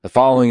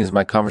following is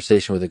my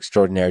conversation with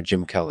extraordinaire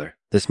Jim Keller.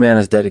 This man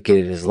has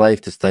dedicated his life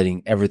to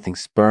studying everything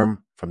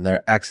sperm, from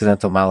their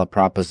accidental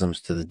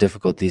malapropisms to the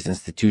difficulties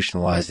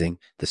institutionalizing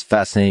this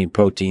fascinating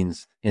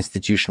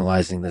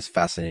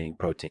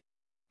protein.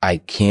 I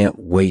can't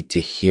wait to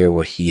hear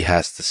what he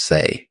has to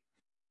say.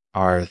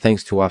 Our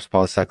thanks to WAPS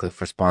Polycyclic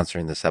for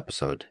sponsoring this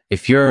episode.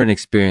 If you're an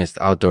experienced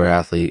outdoor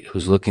athlete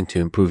who's looking to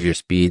improve your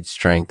speed,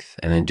 strength,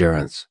 and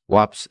endurance,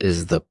 WAPS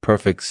is the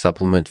perfect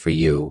supplement for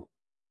you.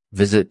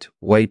 Visit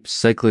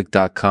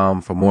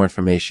wapescyclic.com for more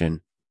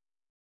information.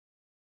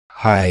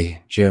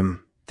 Hi,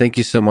 Jim. Thank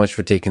you so much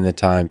for taking the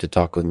time to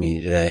talk with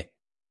me today.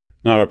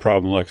 Not a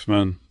problem,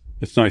 Lexman.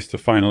 It's nice to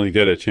finally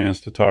get a chance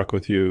to talk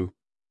with you.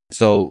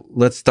 So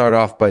let's start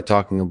off by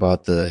talking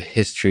about the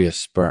history of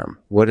sperm.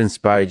 What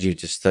inspired you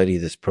to study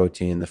this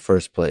protein in the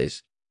first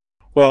place?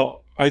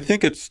 Well, I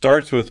think it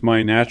starts with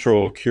my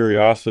natural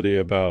curiosity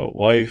about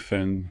life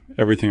and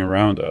everything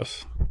around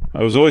us.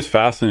 I was always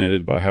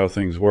fascinated by how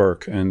things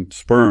work, and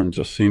sperm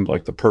just seemed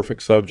like the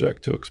perfect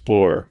subject to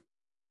explore.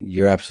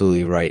 You're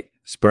absolutely right.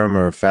 Sperm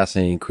are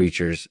fascinating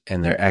creatures,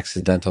 and their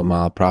accidental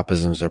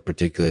malapropisms are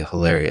particularly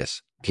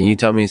hilarious. Can you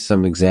tell me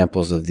some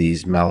examples of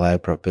these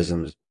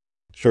malapropisms?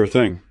 Sure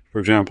thing. For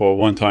example,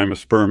 one time a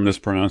sperm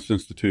mispronounced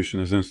institution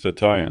as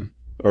instation,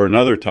 or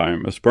another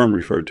time a sperm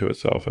referred to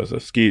itself as a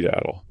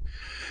skedaddle.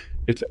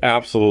 It's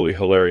absolutely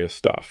hilarious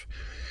stuff.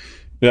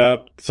 Yeah,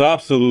 it's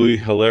absolutely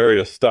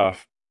hilarious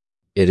stuff.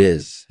 It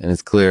is, and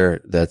it's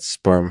clear that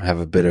sperm have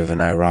a bit of an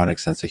ironic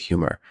sense of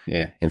humor.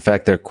 Yeah. In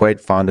fact, they're quite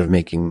fond of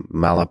making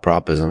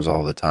malapropisms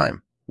all the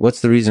time.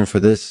 What's the reason for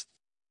this?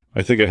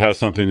 I think it has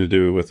something to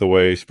do with the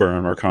way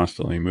sperm are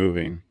constantly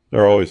moving.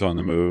 They're always on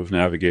the move,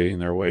 navigating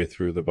their way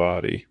through the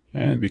body.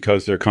 And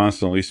because they're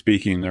constantly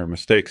speaking, their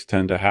mistakes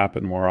tend to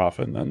happen more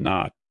often than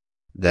not.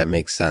 That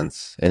makes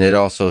sense. And it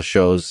also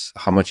shows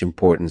how much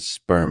importance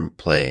sperm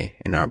play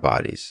in our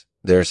bodies.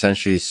 They're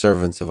essentially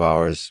servants of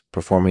ours,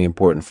 performing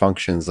important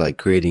functions like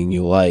creating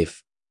new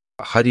life.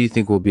 How do you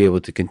think we'll be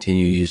able to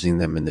continue using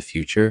them in the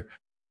future?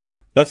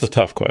 That's a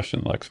tough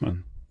question,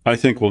 Lexman. I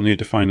think we'll need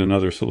to find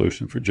another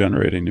solution for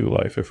generating new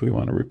life if we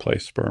want to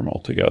replace sperm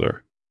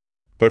altogether.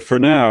 But for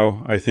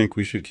now, I think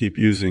we should keep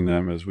using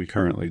them as we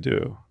currently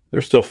do.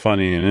 They're still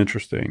funny and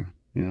interesting.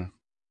 Yeah.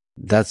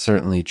 That's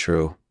certainly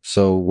true.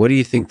 So what do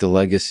you think the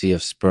legacy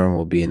of sperm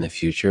will be in the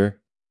future?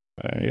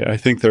 I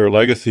think their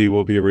legacy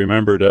will be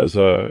remembered as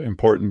an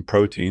important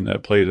protein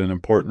that played an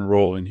important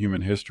role in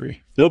human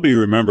history. They'll be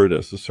remembered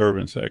as the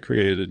servants that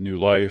created new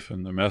life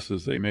and the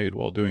messes they made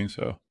while doing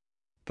so.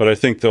 But I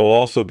think they'll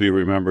also be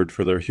remembered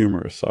for their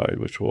humorous side,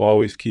 which will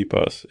always keep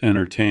us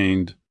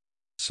entertained.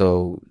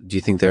 So do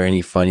you think there are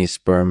any funny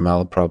sperm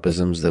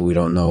malapropisms that we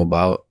don't know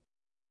about?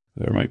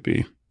 There might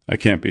be. I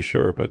can't be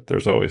sure, but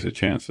there's always a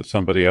chance that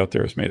somebody out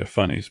there has made a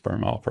funny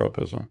sperm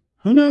malapropism.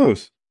 Who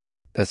knows?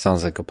 That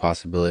sounds like a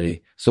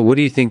possibility. So what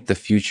do you think the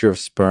future of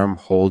sperm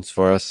holds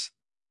for us?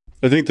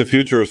 I think the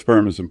future of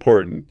sperm is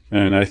important,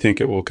 and I think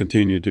it will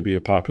continue to be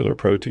a popular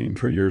protein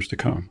for years to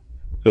come.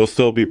 They'll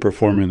still be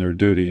performing their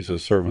duties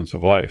as servants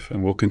of life,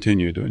 and we'll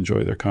continue to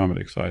enjoy their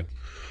comedic side.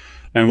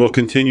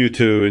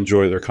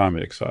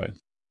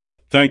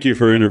 Thank you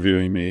for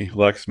interviewing me,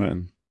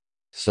 Lexman.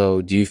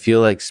 So do you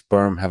feel like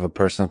sperm have a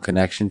personal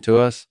connection to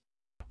us?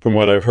 From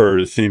what I've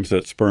heard, it seems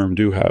that sperm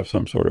do have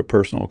some sort of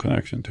personal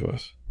connection to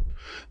us.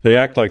 They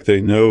act like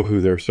they know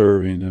who they're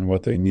serving and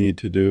what they need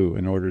to do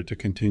in order to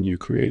continue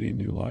creating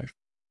new life.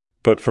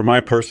 But from my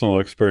personal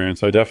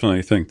experience, I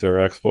definitely think their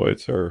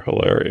exploits are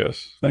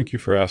hilarious. Thank you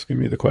for asking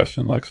me the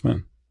question,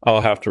 Lexman.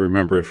 I'll have to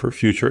remember it for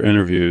future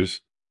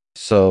interviews.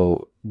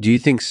 So do you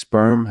think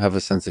sperm have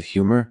a sense of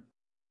humor?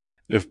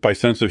 If by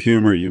sense of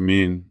humor you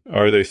mean,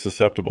 are they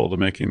susceptible to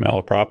making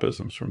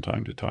malapropisms from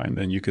time to time,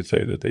 then you could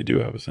say that they do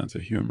have a sense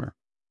of humor.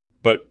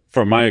 But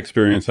from my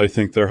experience, I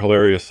think their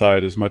hilarious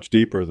side is much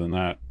deeper than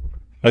that.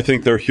 I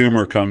think their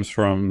humor comes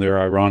from their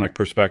ironic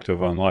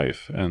perspective on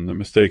life and the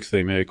mistakes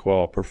they make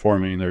while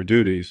performing their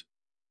duties.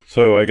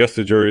 So I guess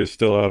the jury is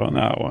still out on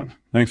that one.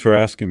 Thanks for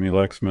asking me,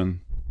 Lexman.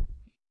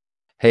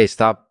 Hey,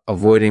 stop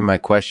avoiding my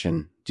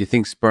question. Do you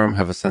think sperm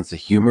have a sense of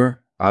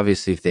humor?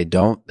 Obviously, if they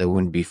don't, they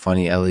wouldn't be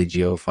funny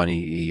LEGO,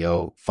 funny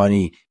EO,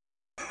 funny.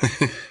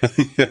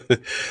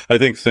 I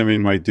think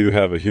swimming might do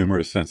have a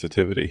humorous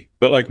sensitivity.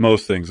 But like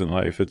most things in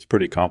life, it's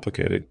pretty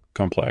complicated,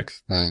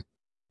 complex. Right.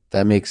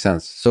 That makes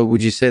sense. So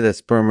would you say that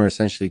sperm are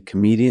essentially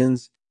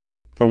comedians?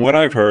 From what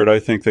I've heard, I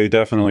think they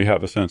definitely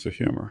have a sense of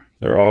humor.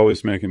 They're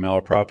always making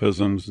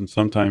malapropisms, and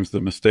sometimes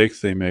the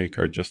mistakes they make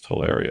are just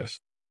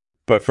hilarious.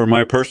 But from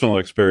my personal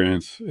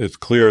experience, it's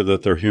clear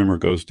that their humor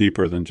goes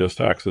deeper than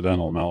just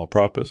accidental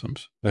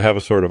malapropisms. They have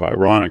a sort of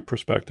ironic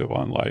perspective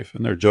on life,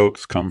 and their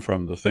jokes come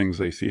from the things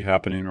they see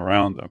happening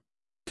around them.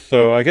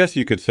 So I guess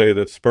you could say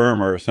that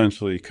sperm are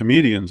essentially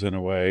comedians in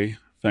a way.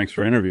 Thanks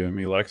for interviewing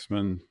me,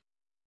 Lexman.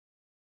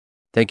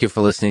 Thank you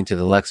for listening to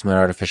the Lexman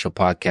Artificial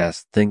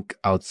Podcast, Think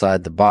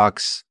Outside the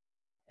Box.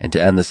 And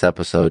to end this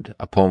episode,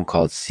 a poem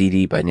called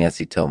CD by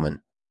Nancy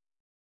Tillman.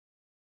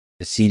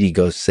 The seedy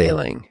goes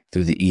sailing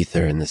through the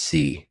ether and the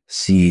sea,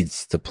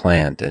 seeds to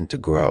plant and to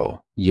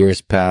grow.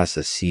 Years pass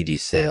as seedy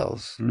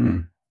sails,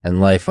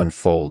 and life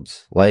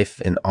unfolds,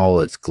 life in all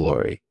its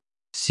glory.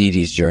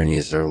 Seedy's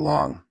journeys are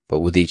long,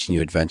 but with each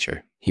new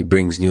adventure, he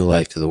brings new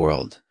life to the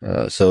world.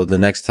 So the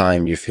next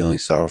time you're feeling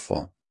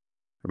sorrowful,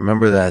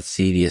 remember that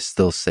Seedy is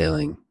still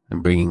sailing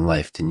and bringing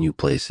life to new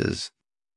places.